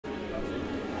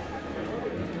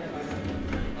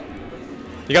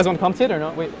You guys want to commentate or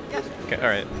no? Wait. Yeah. Okay, all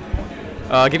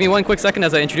right. Give me 1 quick second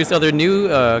as I introduce other new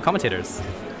commentators.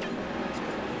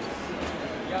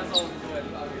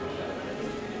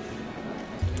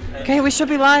 Okay, we should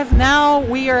be live now.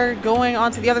 We are going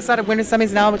on to the other side of Winter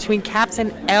Semis now between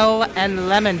Captain L and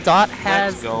Lemmon. Dot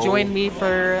has joined me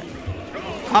for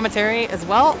commentary as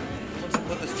well.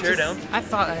 Put this chair down. I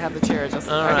thought I had the chair just.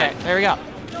 All okay, right. there we go.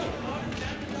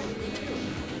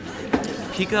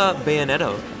 Pika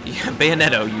Bayonetta. Yeah,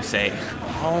 Bayonetta, you say.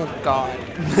 Oh, God.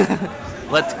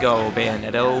 Let's go,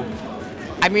 Bayonetta.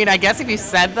 I mean, I guess if you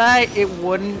said that, it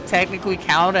wouldn't technically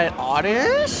count at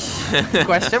oddish?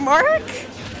 Question mark?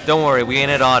 Don't worry, we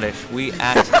ain't at Oddish. We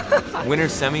at Winter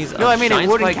Semis. No, I mean, it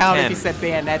wouldn't Shinespiked count 10. if you said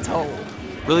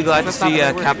Bayonetta. Really glad to That's not see the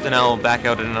right word. Captain L back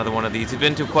out at another one of these. He's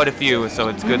been to quite a few, so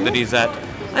it's good that he's at.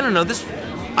 I don't know. This.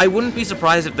 I wouldn't be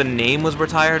surprised if the name was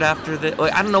retired after the.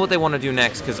 Like, I don't know what they want to do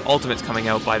next because Ultimate's coming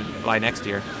out by next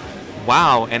year.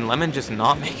 Wow, and Lemmon just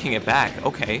not making it back.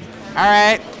 Okay. All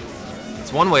right.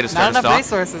 It's one way to Not start a enough stock.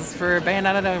 resources for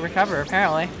Bayonetta to recover,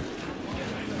 apparently.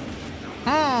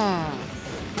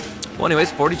 Well,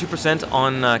 anyways, 42%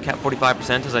 on Cap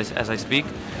 45% as I speak.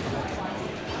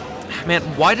 Man,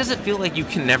 why does it feel like you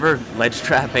can never ledge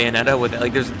trap Bayonetta with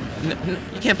like there's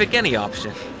you can't pick any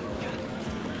option?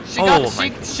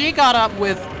 She got up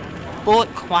with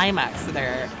bullet climax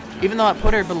there, even though it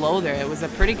put her below there. It was a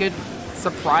pretty good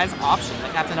surprise option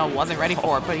that Captain L wasn't ready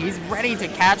for, but he's ready to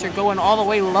catch her going all the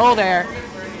way low there.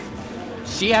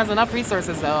 She has enough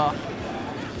resources though.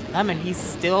 I mean, he's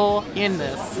still in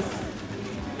this.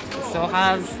 Still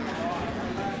has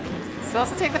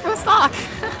to take the first stock.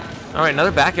 All right,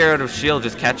 another back air out of shield,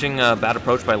 just catching a bad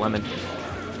approach by Lemmon.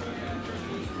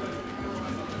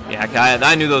 Yeah,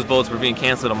 I knew those bullets were being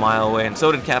canceled a mile away, and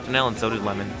so did Captain L, and so did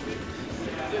Lemmon.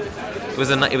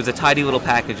 It was a tidy little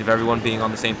package of everyone being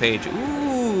on the same page.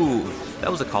 Ooh, that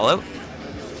was a call out.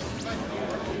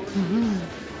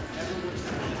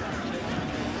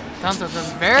 Tonto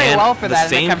does very well for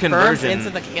that, and it confirms conversion. into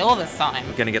the kill this time.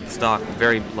 We're gonna get the stock.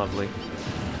 Very lovely.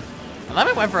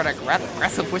 Lemmon went for an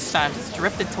aggressive wish time, just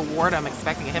drifted toward him,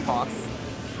 expecting a hitbox.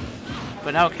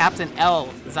 But no, Captain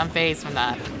L is unfazed from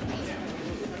that.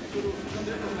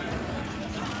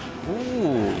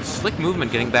 Ooh, slick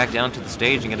movement getting back down to the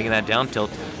stage and getting that down tilt.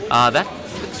 That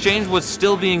exchange was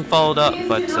still being followed up,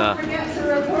 but...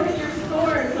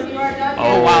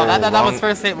 Oh wow, that was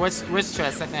first hit wish twist,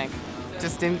 I think.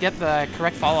 Just didn't get the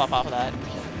correct follow-up off of that.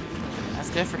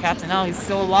 That's good for Captain L. He's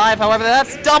still alive. However,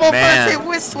 that's double first hit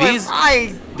wish twist.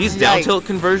 These down tilt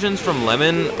conversions from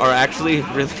Lemmon are actually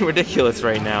really ridiculous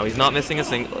right now. He's not missing a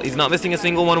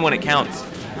single one when it counts.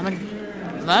 Lemmon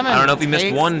I don't know if he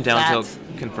missed one down that. tilt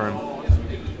confirm.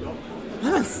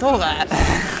 Lemmon stole that.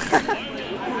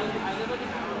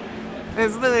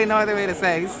 There's literally no other way to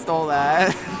say it. He stole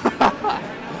that.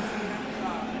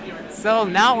 So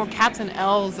now we're Captain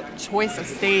L's choice of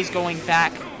stage going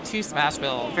back to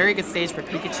Smashville. Very good stage for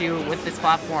Pikachu with this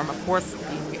platform. Of course,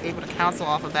 being able to cancel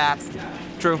off of that.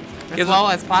 True. As well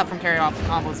as platform carry off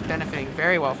combos benefiting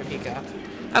very well for Pika.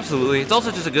 Absolutely. It's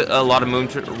also just a lot of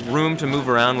room to move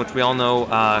around, which we all know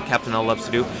Captain L loves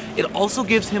to do. It also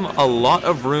gives him a lot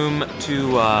of room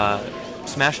to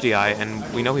smash DI, and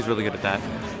we know he's really good at that.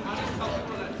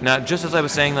 Now, just as I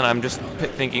was saying that, I'm just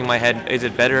thinking in my head, is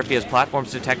it better if he has platforms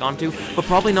to tech onto? But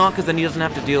probably not, because then he doesn't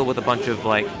have to deal with a bunch of,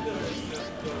 like,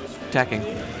 teching.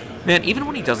 Man, even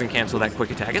when he doesn't cancel that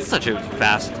quick attack, it's such a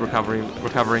fast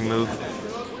recovering move.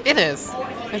 It is.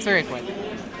 It's very quick.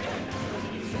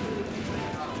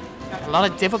 A lot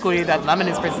of difficulty that Lemmon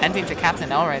is presenting to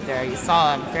Captain L right there. You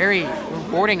saw a very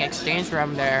rewarding exchange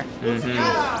from there. Really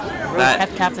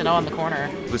kept Captain L in the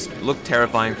corner. Looked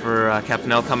terrifying for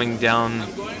Captain L coming down,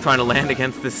 trying to land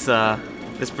against this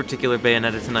this particular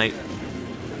Bayonetta tonight.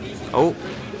 Oh,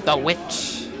 the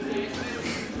witch.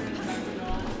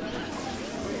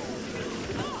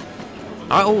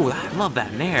 Oh, I love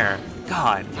that nair.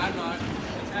 God.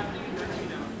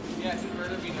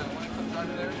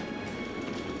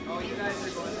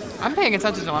 I'm paying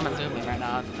attention to Lemmon's movement right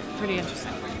now. It's pretty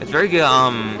interesting. It's very good.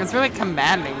 It's really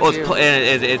commanding. Oh, too.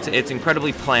 it's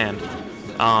incredibly planned.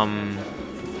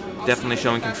 Definitely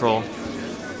showing control.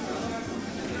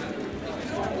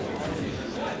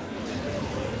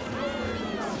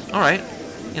 All right,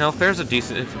 you know, fair's a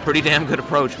pretty damn good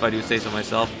approach if I do say so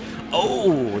myself.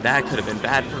 Oh, that could have been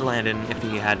bad for Landon if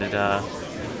he had it.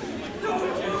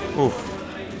 Oof.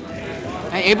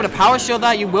 And able to power shield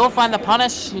that, you will find the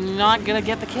punish. You're not gonna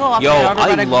get the kill off Yo, there,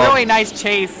 but I a love... really nice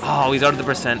chase. Oh, he's out of the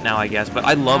percent now, I guess. But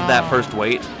I love that first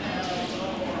weight.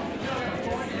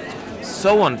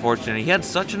 so unfortunate. He had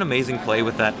such an amazing play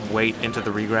with that weight into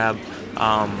the regrab,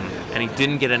 and he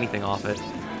didn't get anything off it.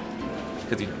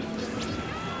 Because he...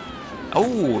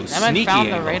 Oh, sneaky found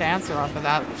angle. the right answer off of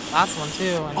that last one,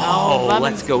 too. And Oh, now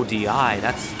let's go DI.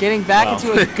 That's getting back wow.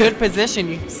 into a good position.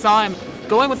 You saw him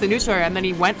going with the neutral air, and then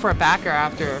he went for a backer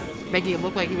after, making it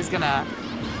look like he was going to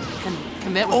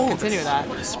continue that.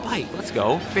 What a spike. Let's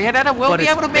go. Bayonetta will be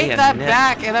able to make that Bayonetta.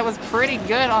 back, and that was pretty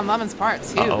good on Lemmon's part,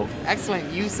 too. Uh-oh. Excellent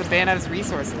use of Bayonetta's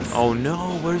resources. Oh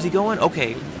no, where's he going?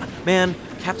 Okay, man,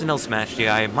 Captain L smash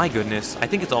DI, my goodness. I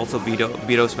think it's also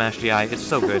Beto smash DI, it's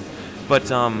so good. But,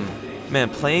 man,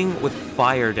 playing with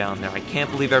fire down there. I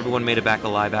can't believe everyone made it back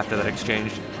alive after that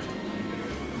exchange.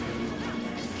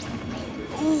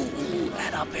 Ooh,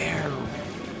 that up air.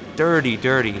 Dirty,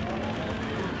 dirty.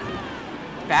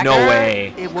 Back No air,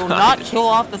 way. It will not kill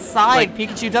off the side. Like-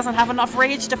 Pikachu doesn't have enough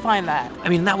rage to find that. I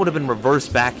mean, that would have been reverse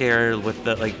back air with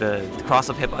the the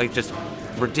cross-up hip, like just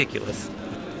ridiculous.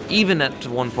 Even at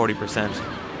 140%.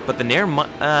 But the Nair,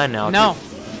 no. No.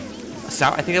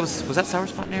 Sour, I think it was that Sour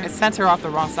Spot Nair? It sent her off the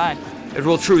wrong side.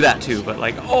 Well, true that too, but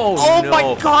like, oh Oh no.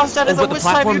 my gosh, that is Oh, a but the wish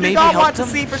type platform you did maybe not helped want to him?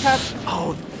 see for Cat.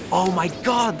 Oh my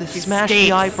god, the smash escapes.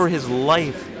 DI for his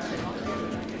life.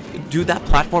 Dude, that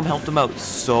platform helped him out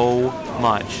so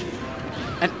much.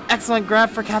 An excellent grab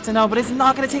for Captain L, but it's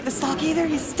not going to take the stock either.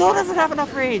 He still doesn't have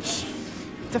enough rage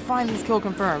to find these kill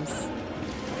confirms.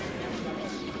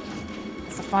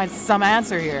 Has to find some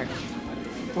answer here,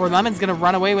 or Lemmon's going to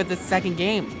run away with this second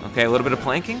game. Okay, a little bit of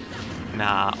planking.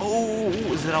 Nah. Oh,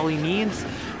 is that all he needs?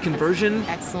 Conversion.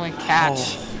 Excellent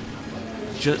catch. Oh.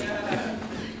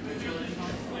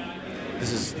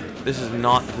 This is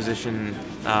not the position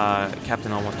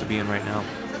Captain L wants to be in right now.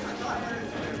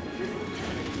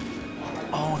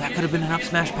 Oh, that could have been an up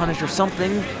smash punish or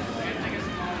something.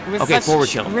 It was Okay, such forward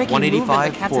tilt. tricky 185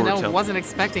 movement that Captain forward L tilt. wasn't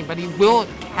expecting, but he will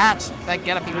catch that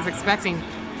get up. He was expecting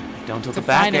Down tilt to the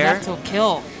back find air. enough to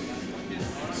kill.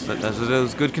 So those are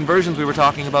those good conversions we were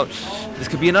talking about. This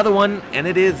could be another one, and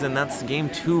it is, and that's game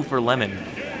 2 for Lemmon.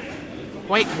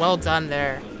 Quite well done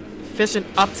there. Efficient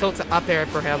up tilt to up air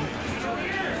for him.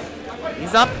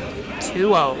 He's up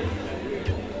 2-0.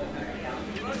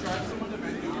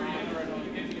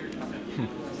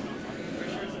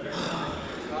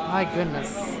 My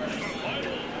goodness.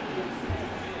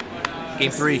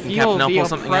 Game 3, can Feel Captain L the pull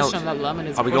something out? oppression that Lemmon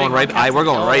is Are we putting going right? on Captain We're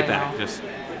going L right right back. now.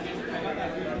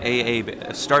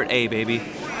 Just start A, baby.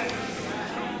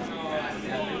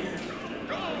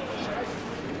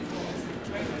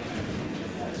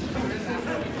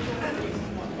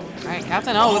 Alright,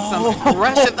 Captain L with some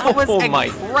aggression. That was Oh my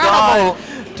incredible. God.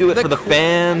 Do it for the qu-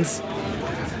 fans.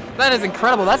 That is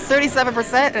incredible. That's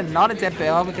 37% and not a dead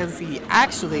bail because he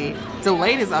actually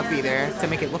delayed his up B there to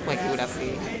make it look like he would SC,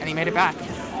 and he made it back.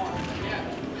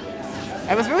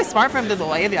 It was really smart for him to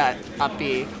delay that up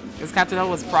B because Captain L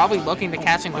was probably looking to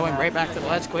catch him going right back to the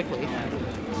ledge quickly.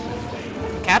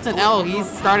 Captain L, he's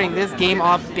starting this game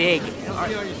off big.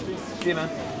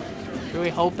 Really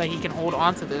hope that he can hold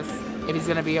on to this if he's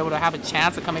going to be able to have a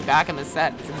chance of coming back in the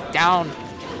set. He's down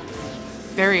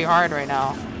very hard right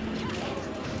now.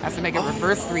 Has to make a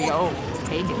reverse 3-0 to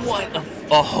take it. What a...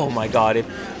 Oh my god.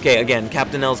 Okay, again,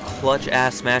 Captain L's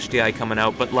clutch-ass smash DI coming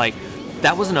out, but like,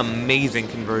 that was an amazing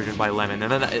conversion by Lemmon.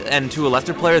 And to a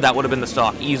lesser player, that would have been the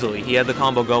stock, easily. He had the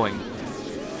combo going.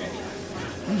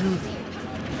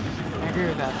 I agree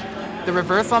with that. The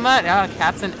reverse on that, yeah,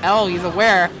 Captain L, he's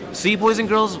aware. See, boys and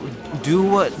girls, do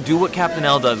what Captain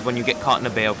L does when you get caught in a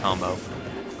Bayo combo.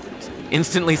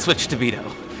 Instantly switch to Beto.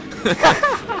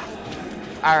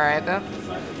 Alright then.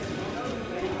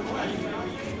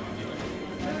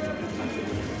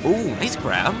 Ooh, nice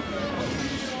grab.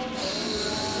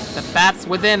 The bat's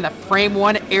within the frame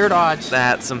 1 air dodge.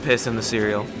 That's some piss in the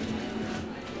cereal.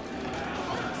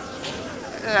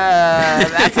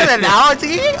 That's an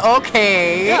analogy?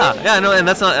 Okay. Yeah, no, and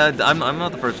that's not. I'm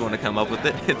not the first one to come up with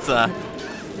it. It's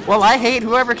Well, I hate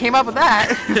whoever came up with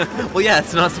that. well, yeah,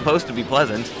 it's not supposed to be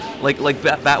pleasant. Like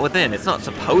bat within, it's not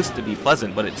supposed to be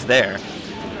pleasant, but it's there.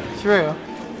 True.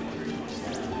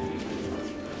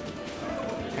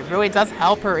 It really does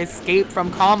help her escape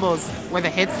from combos where the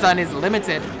hit stun is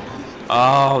limited.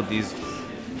 Oh, these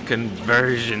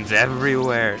conversions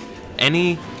everywhere.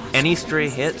 Any stray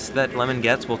hits that Lemmon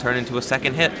gets will turn into a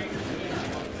second hit.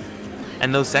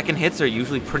 And those second hits are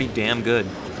usually pretty damn good.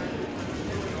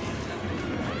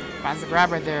 Finds the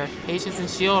grab right there. Patience and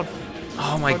shield.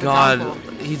 Oh my For the god.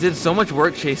 downfall. He did so much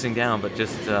work chasing down, but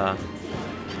just Uh-huh.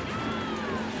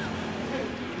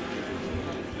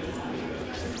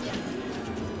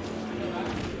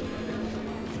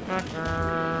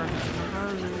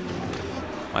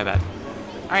 my bad.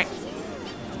 Alright.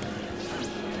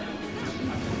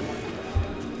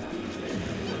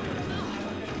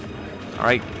 All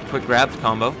right, quick grab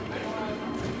combo.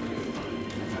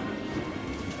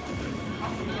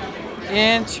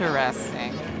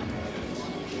 Interesting.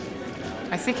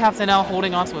 I see Captain L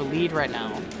holding on to a lead right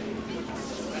now.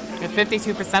 With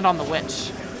 52% on the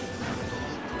Witch.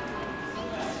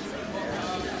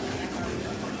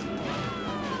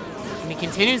 And he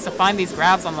continues to find these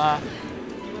grabs on the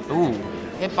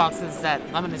hitboxes that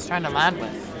Lemmon is trying to land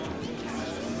with.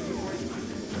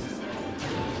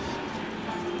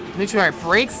 Neutral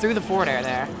breaks through the forward air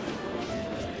there.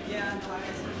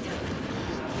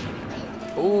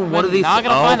 Ooh, what are these? Not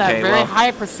gonna find that very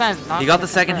high percent. He got the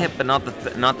second hit, but not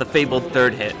the fabled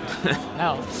third hit.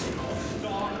 No.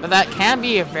 But that can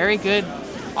be a very good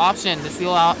option to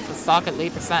seal out the stock at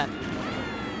late percent.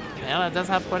 You know, it does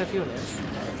have quite a few of those.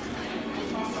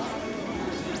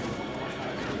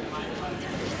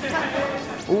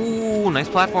 Ooh, nice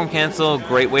platform cancel.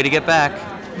 Great way to get back.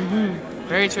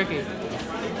 Very tricky.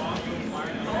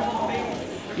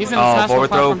 Using the forward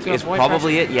throw is avoid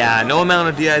probably pressure. it. Yeah, no amount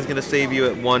of DI is going to save you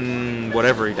at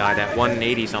whatever he died at,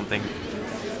 180 something.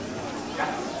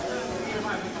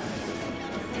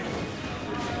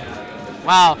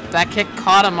 Wow, that kick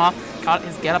caught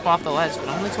his get up off the ledge, but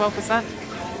only 12%.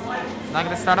 Not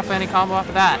going to start off any combo off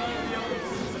of that.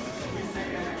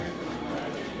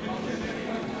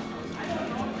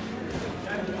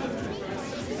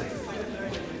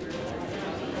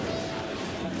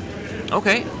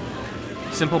 Okay.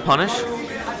 Simple punish.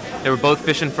 They were both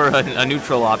fishing for a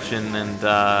neutral option,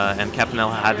 and Captain L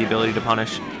had the ability to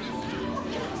punish.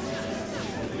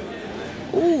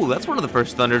 Ooh, that's one of the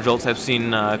first Thunder Jolts I've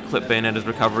seen clip Bayonetta's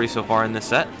recovery so far in this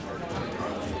set.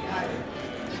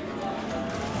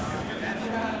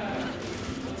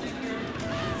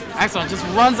 Excellent, just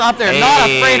runs up there, not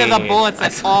afraid of the bullets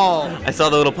at all. I saw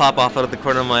the little pop off out of the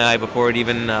corner of my eye before it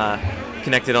even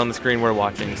connected on the screen we're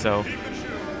watching, so.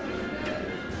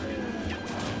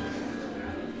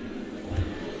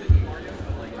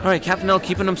 All right, Captain L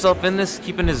keeping himself in this,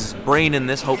 keeping his brain in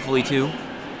this, hopefully, too.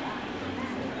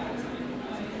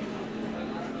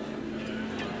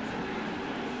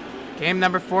 Game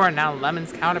number 4, and now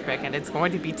Lemmon's counterpick, and it's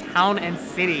going to be Town and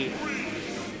City.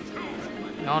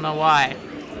 Don't know why.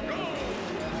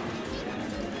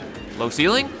 Low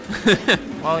ceiling?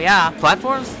 Well, yeah.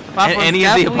 Platforms? Platforms Any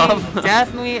of the above?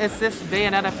 Definitely assist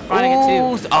Bayonetta for finding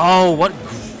it, too. Oh, what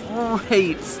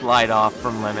great slide off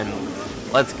from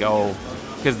Lemmon. Let's go.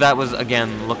 Because that was,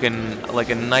 again, looking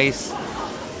like a nice,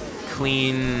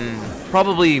 clean,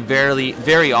 probably very,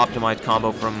 very optimized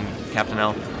combo from Captain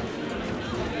L.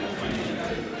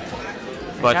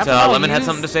 But Lemmon had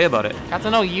something to say about it.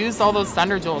 Captain L used all those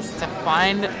Thunder Jolts to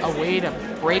find a way to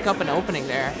break up an opening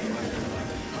there.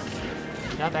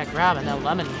 Got that grab, and now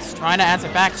Lemmon's trying to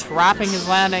answer back, trapping his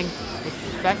landing,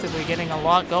 effectively getting a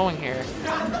lot going here.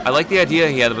 I like the idea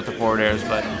he had with the forward airs,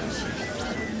 but...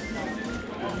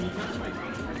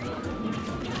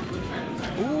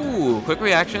 Ooh, quick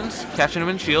reactions, catching him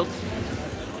in shield.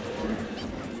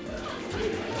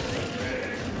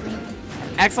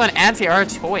 Excellent anti-air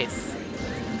choice.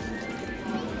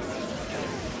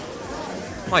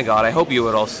 My God, I hope you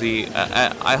would all see.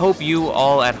 I hope you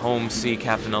all at home see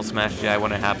Captain L smash GI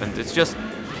when it happens. It's just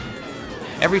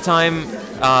every time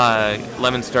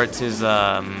Lemmon starts his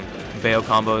Bayo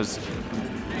combos.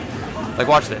 Like,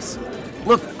 watch this.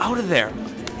 Look, out of there.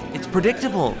 It's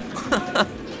predictable.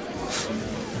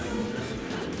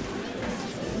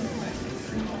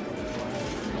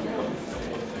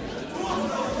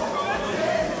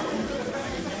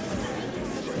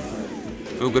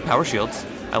 Ooh, good power shields.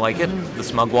 I like it. The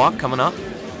smug walk coming up.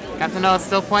 Captain L is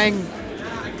still playing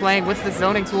with the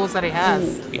zoning tools that he has.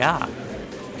 Ooh, yeah.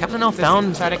 Captain L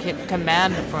found... Try to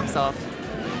command for himself.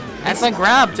 Excellent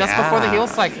grab just before the heel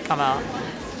spike could come out.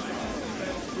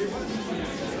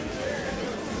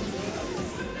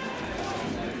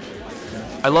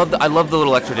 I love the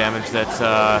little extra damage that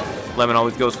Lemmon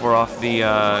always goes for off the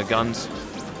guns,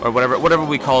 or whatever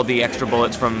we call the extra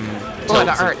bullets from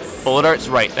Bullet arts. Bullet arts,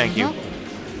 right? Thank you.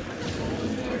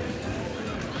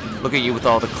 Look at you with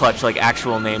all the clutch, like,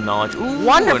 actual name knowledge. Ooh,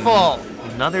 wonderful!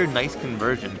 Another nice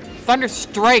conversion. Thunder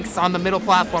strikes on the middle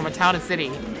platform of Town and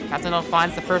City. Captain L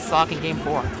finds the first stock in game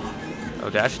 4. Oh,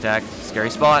 dash attack.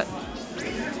 Scary spot.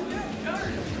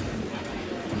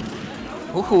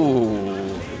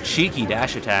 Ooh, cheeky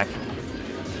dash attack.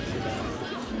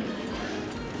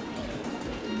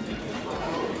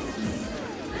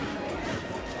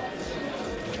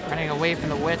 Running away from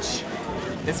the Witch.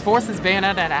 This forces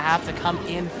Bayonetta to have to come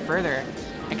in further.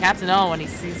 And Captain L, when he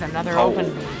sees another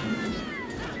open...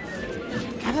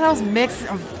 Captain L's mix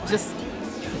of just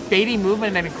baity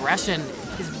movement and aggression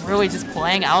He's really just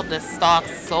playing out this stock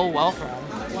so well for him.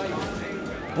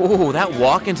 Oh, that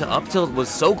walk into up tilt was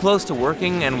so close to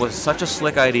working and was such a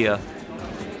slick idea.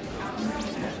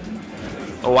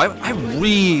 Oh, I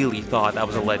really thought that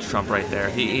was a ledge trump right there.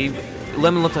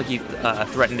 Lemmon looked like he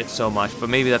threatened it so much, but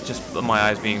maybe that's just my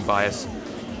eyes being biased.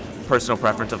 Personal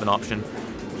preference of an option.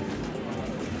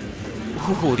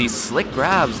 Ooh, these slick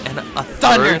grabs and a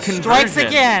Thunder third strikes conversion.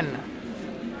 again.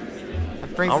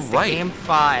 That brings us to game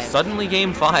 5. Suddenly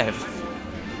game 5.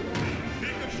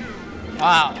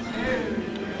 Wow.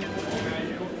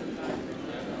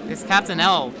 This Captain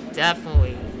L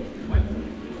definitely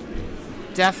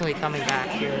coming back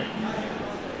here.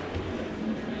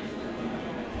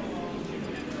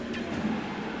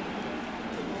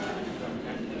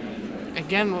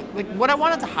 Again, like what I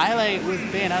wanted to highlight with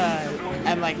Bayonetta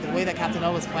and like the way that Captain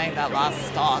O was playing that last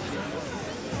stock,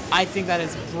 I think that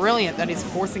is brilliant that he's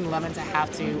forcing Lemmon to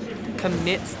have to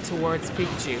commit towards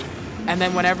Pikachu. And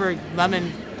then whenever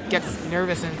Lemmon gets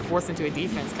nervous and forced into a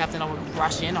defense, Captain O would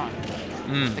rush in on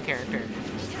the character.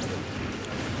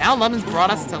 Now Lemmon's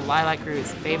brought us to Lilac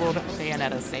Crew's fabled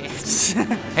Bayonetta stage.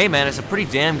 Hey man, it's a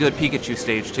pretty damn good Pikachu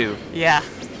stage too. Yeah,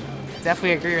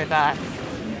 definitely agree with that.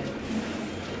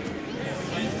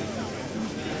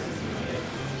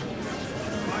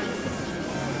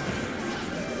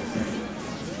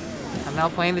 I'm now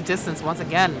playing the distance once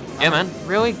again. Yeah, man.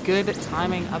 Really good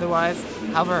timing otherwise.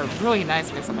 However, really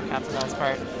nice mix-up on Captain L's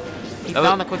part. He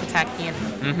found the quick attack in.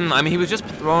 I mean, he was just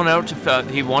thrown out to.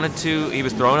 He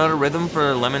was thrown out of rhythm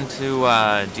for Lemmon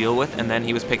to deal with, and then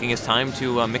he was picking his time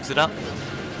to mix it up.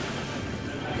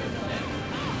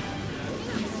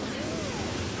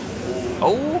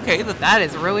 Oh, okay. That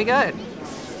is really good.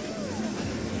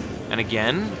 And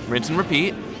again, rinse and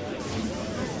repeat.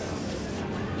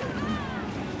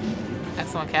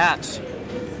 Excellent catch.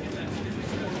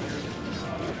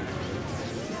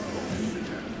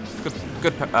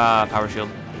 Good power shield.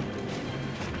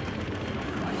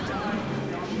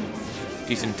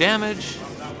 Decent damage.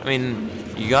 I mean,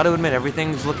 you got to admit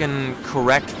everything's looking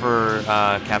correct for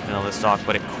Captain L this stock,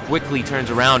 but it quickly turns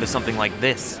around to something like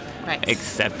this. Right.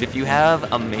 Except if you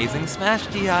have amazing Smash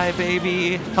DI,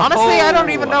 baby. Honestly, I don't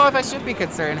even know if I should be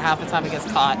concerned half the time he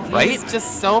gets caught. Right? He's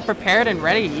just so prepared and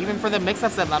ready, even for the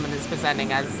mix-ups that Lemmon is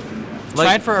presenting, as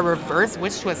tried for a reverse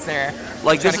witch twist there.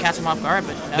 Like try to catch him off guard,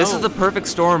 but no. This is the perfect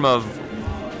storm of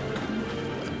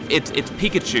it's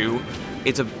Pikachu,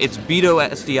 it's Beto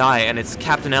SDI, and it's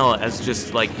Captain L as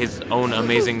just like his own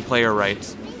amazing player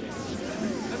rights.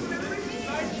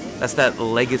 That's that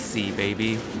legacy,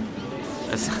 baby.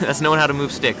 That's knowing how to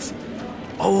move sticks.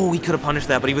 Oh, he could have punished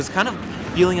that, but he was kind of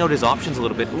feeling out his options a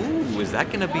little bit. Ooh, is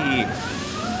that gonna be?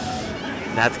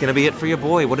 That's gonna be it for your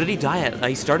boy. What did he die at?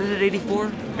 He started at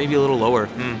 84, maybe a little lower.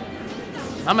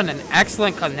 I'm in an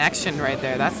excellent connection right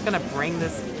there. That's gonna bring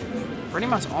this pretty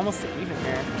much almost to even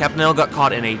here. Captain L got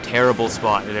caught in a terrible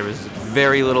spot. There was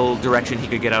very little direction he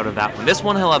could get out of that one. This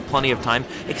one he'll have plenty of time,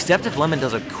 except if Lemmon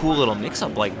does a cool little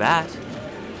mix-up like that.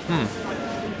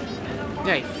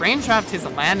 Yeah, he frame trapped his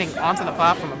landing onto the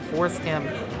platform and forced him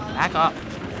back up.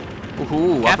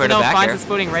 Ooh, up Captain right O back finds there. his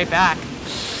footing right back.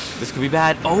 This could be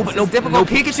bad. Oh, but no, Difficult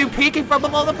Pikachu peeking from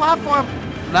below the platform.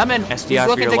 Lemmon, SDI he's for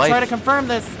looking your to try life. to confirm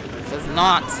this. Does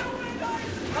not.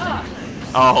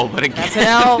 Oh, but again. Captain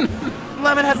L.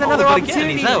 Lemmon has another but again,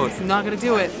 opportunity. he's out. He's not going to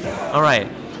do it. All right,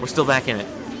 we're still back in it.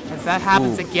 If that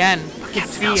happens again, you can Captain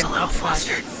see L's an a little upside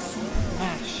flustered.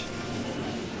 smash.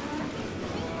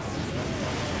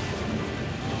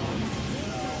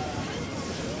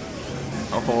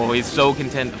 Oh, he's so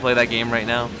content to play that game right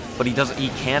now, but he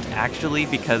can't actually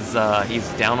because he's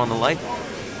down on the life.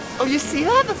 Oh, you see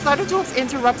that? The Thunder Joke's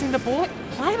interrupting the bullet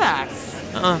climax.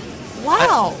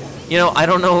 Wow. I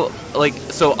don't know. Like,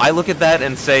 so I look at that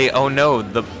and say, oh no,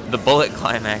 the bullet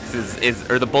climax is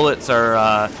or the bullets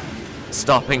are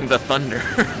stopping the thunder.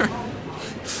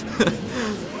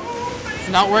 It's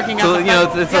not working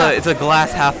out. So it's a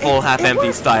glass half full, half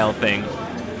empty style thing.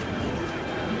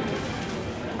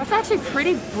 That's actually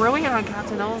pretty brilliant on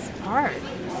Captain L's part.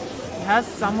 He has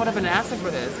somewhat of an answer for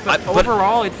this, but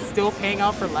overall, it's still paying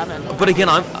out for Lemmon. But again,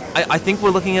 I think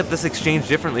we're looking at this exchange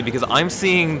differently because I'm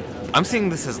seeing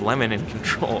this as Lemmon in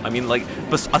control. I mean, like,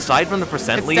 aside from the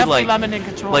percent lead, definitely like Lemmon in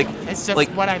control. like It's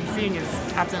just what I'm seeing is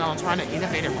Captain L trying to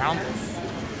innovate around this.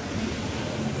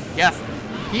 Yes,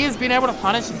 he has been able to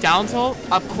punish down tilt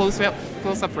up close up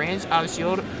range out of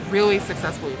shield really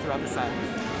successfully throughout the set.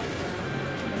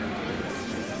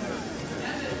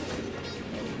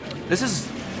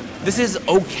 This is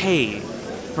okay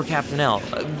for Captain L.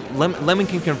 Lemmon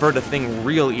can convert a thing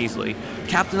real easily.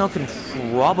 Captain L can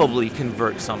probably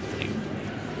convert something.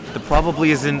 The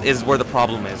probably is where the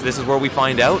problem is. This is where we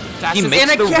find out. Dashes He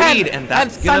makes in the again, read, and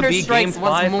that's and gonna Thunder be strikes game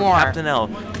once 5 for more. Captain L.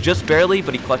 Just barely,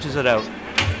 but he clutches it out.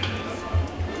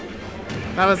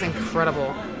 That was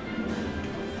incredible.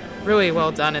 Really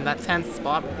well done in that tense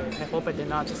spot right there. I hope I did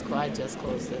not just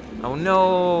closed it. Oh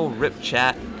no, rip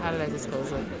chat. How did I just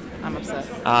close it? I'm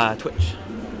upset. Twitch.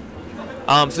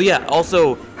 So yeah,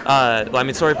 also, I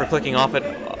mean, sorry for clicking off it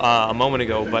a moment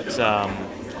ago, but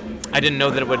I didn't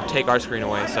know that it would take our screen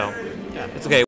away, so Yeah. it's okay.